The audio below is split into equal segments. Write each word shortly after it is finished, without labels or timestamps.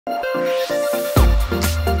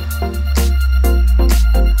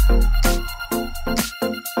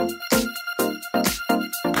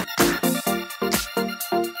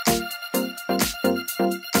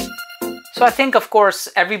So I think, of course,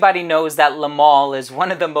 everybody knows that Le Male is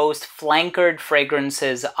one of the most flankered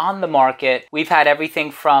fragrances on the market. We've had everything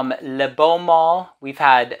from Le Beau Male, we've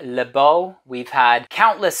had Le Beau, we've had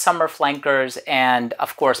countless summer flankers, and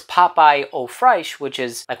of course Popeye Eau Fraiche, which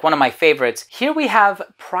is like one of my favorites. Here we have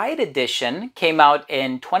Pride Edition, came out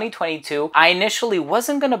in 2022. I initially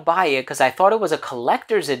wasn't gonna buy it because I thought it was a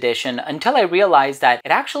collector's edition until I realized that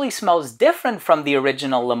it actually smells different from the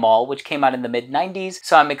original Le Male, which came out in the mid-90s.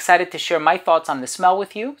 So I'm excited to share my thoughts on the smell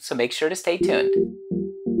with you, so make sure to stay tuned.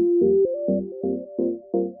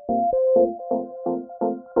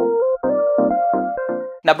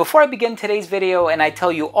 Now, before I begin today's video and I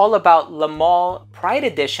tell you all about Le Male Pride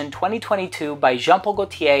Edition 2022 by Jean-Paul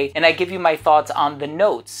Gaultier, and I give you my thoughts on the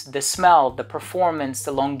notes, the smell, the performance,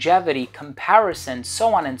 the longevity, comparison,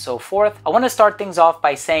 so on and so forth, I want to start things off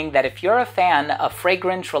by saying that if you're a fan of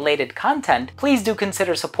fragrance-related content, please do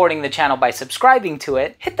consider supporting the channel by subscribing to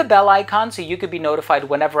it. Hit the bell icon so you could be notified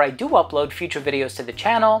whenever I do upload future videos to the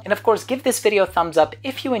channel. And of course, give this video a thumbs up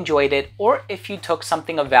if you enjoyed it or if you took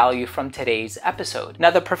something of value from today's episode.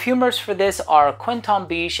 Now, the perfumers for this are Quentin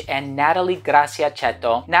Biche and Natalie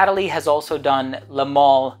Graciaceto. Natalie has also done Le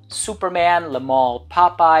Male Superman, Le Male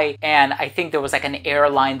Popeye, and I think there was like an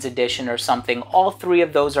Airlines edition or something. All three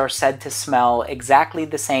of those are said to smell exactly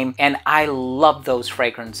the same, and I love those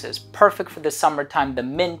fragrances. Perfect for the summertime, the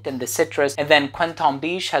mint and the citrus. And then Quentin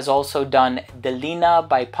Biche has also done Delina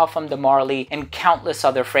by Parfums de Marly and countless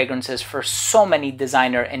other fragrances for so many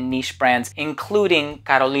designer and niche brands, including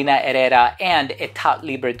Carolina Herrera and Etat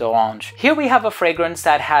Libre d'Orange. Here we have a fragrance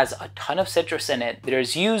that has a ton of citrus in it.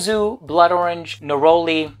 There's yuzu, blood orange,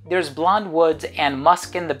 neroli, there's blonde woods and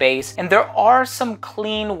musk in the base, and there are some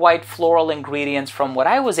clean white floral ingredients from what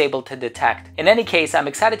I was able to detect. In any case, I'm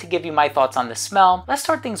excited to give you my thoughts on the smell. Let's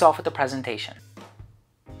start things off with the presentation.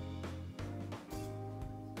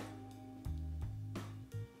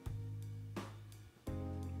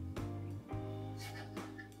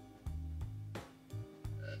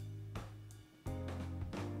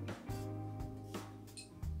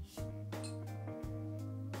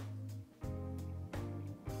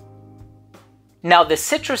 Now, the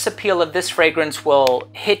citrus appeal of this fragrance will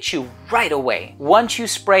hit you right away. Once you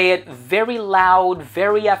spray it, very loud,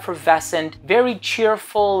 very effervescent, very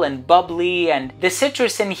cheerful and bubbly, and the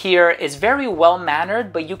citrus in here is very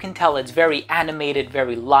well-mannered, but you can tell it's very animated,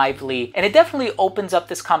 very lively, and it definitely opens up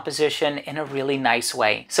this composition in a really nice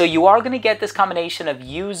way. So you are going to get this combination of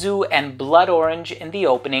yuzu and blood orange in the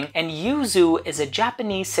opening, and yuzu is a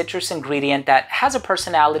Japanese citrus ingredient that has a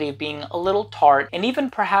personality of being a little tart and even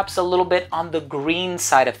perhaps a little bit on the green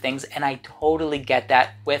side of things, and I totally get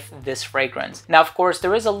that with this fragrance. Now, of course,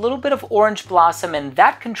 there is a little bit of orange blossom, and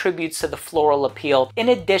that contributes to the floral appeal, in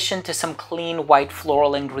addition to some clean white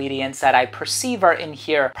floral ingredients that I perceive are in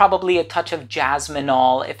here. Probably a touch of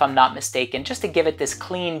jasminol, if I'm not mistaken, just to give it this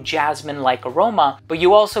clean jasmine-like aroma, but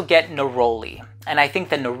you also get neroli. And I think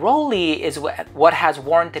the neroli is what has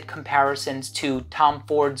warranted comparisons to Tom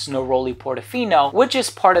Ford's Neroli Portofino, which is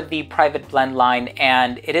part of the private blend line,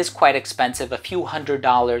 and it is quite expensive, a few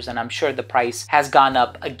 $100s, and I'm sure the price has gone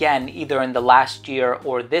up again either in the last year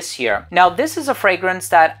or this year. Now, this is a fragrance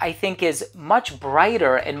that I think is much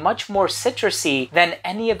brighter and much more citrusy than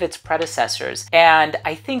any of its predecessors. And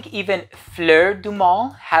I think even Fleur du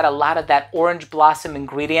Mal had a lot of that orange blossom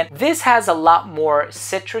ingredient. This has a lot more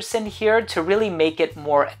citrus in here to really make it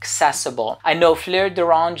more accessible. I know Fleur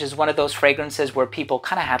d'Orange is one of those fragrances where people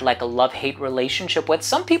kind of had like a love-hate relationship with.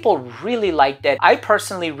 Some people really liked it. I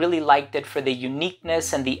personally really liked it for the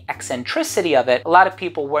uniqueness and the eccentricity of it. A lot of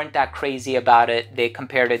people weren't that crazy about it. They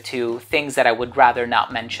compared it to things that I would rather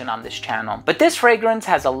not mention on this channel. But this fragrance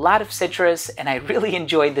has a lot of citrus, and I really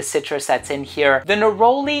enjoyed the citrus that's in here. The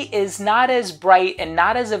neroli is not as bright and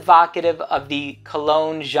not as evocative of the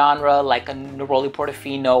cologne genre like a Neroli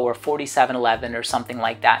Portofino or 4711 or something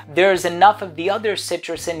like that. There's enough of the other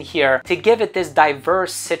citrus in here to give it this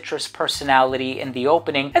diverse citrus personality in the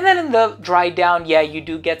opening. And then in the dry down, yeah, you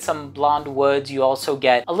do get some blonde woods. You also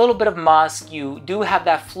get a little bit of musk. You do have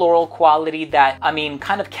that floral quality that, I mean,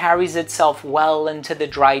 kind of carries itself well into the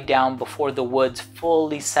dry down before the woods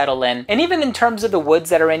fully settle in. And even in terms of the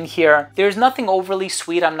woods that are in here, there's nothing overly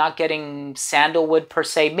sweet. I'm not getting sandalwood per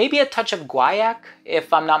se, maybe a touch of guaiac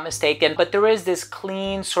if I'm not mistaken, but there is this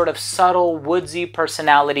clean sort of subtle wood woodsy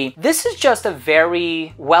personality. This is just a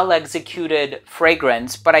very well executed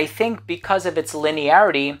fragrance, but I think because of its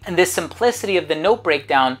linearity and the simplicity of the note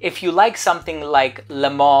breakdown, if you like something like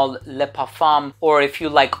Le Male, Le Parfum, or if you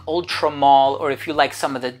like Ultra Male, or if you like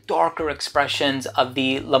some of the darker expressions of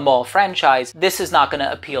the Le Male franchise, this is not going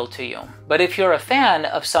to appeal to you. But if you're a fan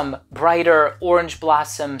of some brighter orange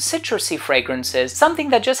blossom citrusy fragrances, something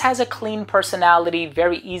that just has a clean personality,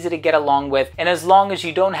 very easy to get along with, and as long as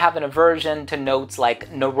you don't have an aversion to notes like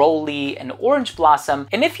neroli and orange blossom,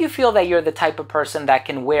 and if you feel that you're the type of person that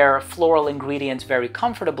can wear floral ingredients very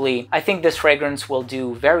comfortably, I think this fragrance will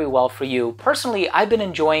do very well for you. Personally, I've been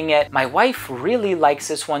enjoying it. My wife really likes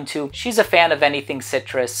this one too. She's a fan of anything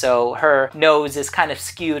citrus, so her nose is kind of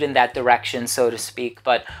skewed in that direction, so to speak.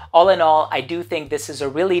 But all in all, I do think this is a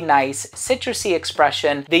really nice citrusy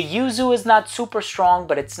expression. The yuzu is not super strong,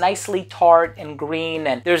 but it's nicely tart and green,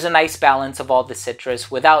 and there's a nice balance of all the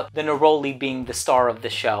citrus without the neroli being the star of the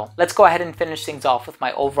show. Let's go ahead and finish things off with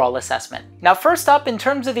my overall assessment. Now, first up, in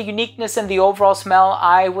terms of the uniqueness and the overall smell,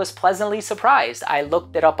 I was pleasantly surprised. I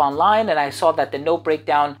looked it up online and I saw that the note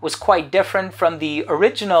breakdown was quite different from the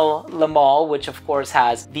original Le Male, which of course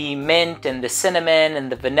has the mint and the cinnamon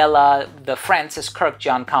and the vanilla. The Francis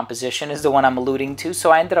Kirkjohn composition is the one I'm alluding to,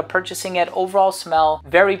 so I ended up purchasing it. Overall smell,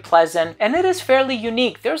 very pleasant, and it is fairly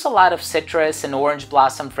unique. There's a lot of citrus and orange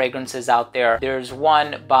blossom fragrances out there. There's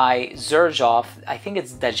one by Xerjoff, I think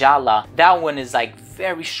it's Dajala. That one is like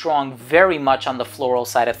very strong, very much on the floral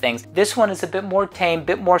side of things. This one is a bit more tame,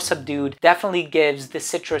 bit more subdued, definitely gives the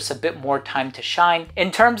citrus a bit more time to shine. In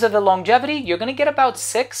terms of the longevity, you're going to get about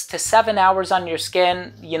 6 to 7 hours on your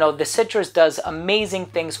skin. You know, the citrus does amazing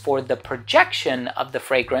things for the projection of the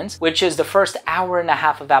fragrance, which is the first hour and a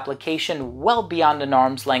half of application, well beyond an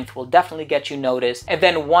arm's length, will definitely get you noticed. And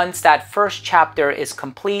then once that first chapter is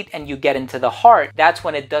complete and you get into the heart, that's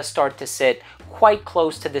when it does start to sit quite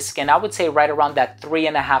close to the skin. I would say right around that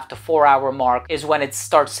 3.5 to 4 hour mark is when it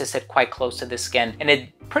starts to sit quite close to the skin, and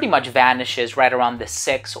it pretty much vanishes right around the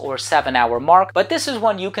 6 or 7 hour mark. But this is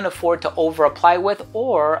one you can afford to over apply with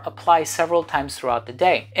or apply several times throughout the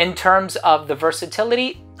day. In terms of the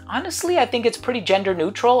versatility, honestly, I think it's pretty gender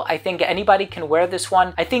neutral. I think anybody can wear this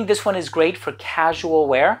one. I think this one is great for casual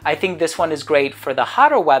wear. I think this one is great for the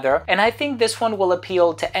hotter weather. And I think this one will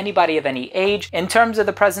appeal to anybody of any age. In terms of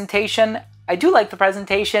the presentation, I do like the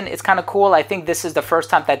presentation. It's kind of cool. I think this is the first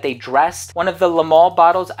time that they dressed one of the Le Male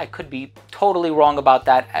bottles. I could be totally wrong about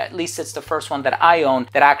that. At least it's the first one that I own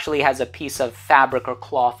that actually has a piece of fabric or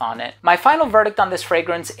cloth on it. My final verdict on this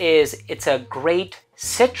fragrance is it's a great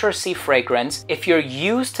citrusy fragrance. If you're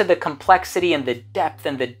used to the complexity and the depth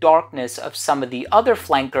and the darkness of some of the other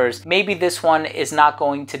flankers, maybe this one is not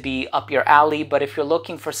going to be up your alley. But if you're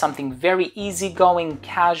looking for something very easygoing,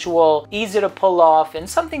 casual, easy to pull off, and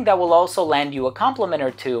something that will also land you a compliment or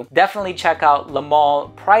two, definitely check out Le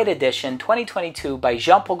Male Pride Edition 2022 by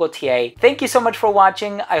Jean-Paul Gaultier. Thank you so much for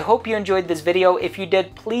watching. I hope you enjoyed this video. If you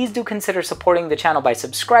did, please do consider supporting the channel by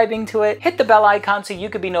subscribing to it. Hit the bell icon so you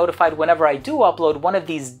could be notified whenever I do upload one of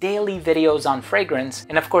these daily videos on fragrance.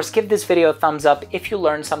 And of course, give this video a thumbs up if you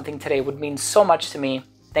learned something today. It would mean so much to me.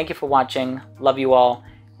 Thank you for watching. Love you all.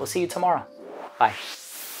 We'll see you tomorrow. Bye.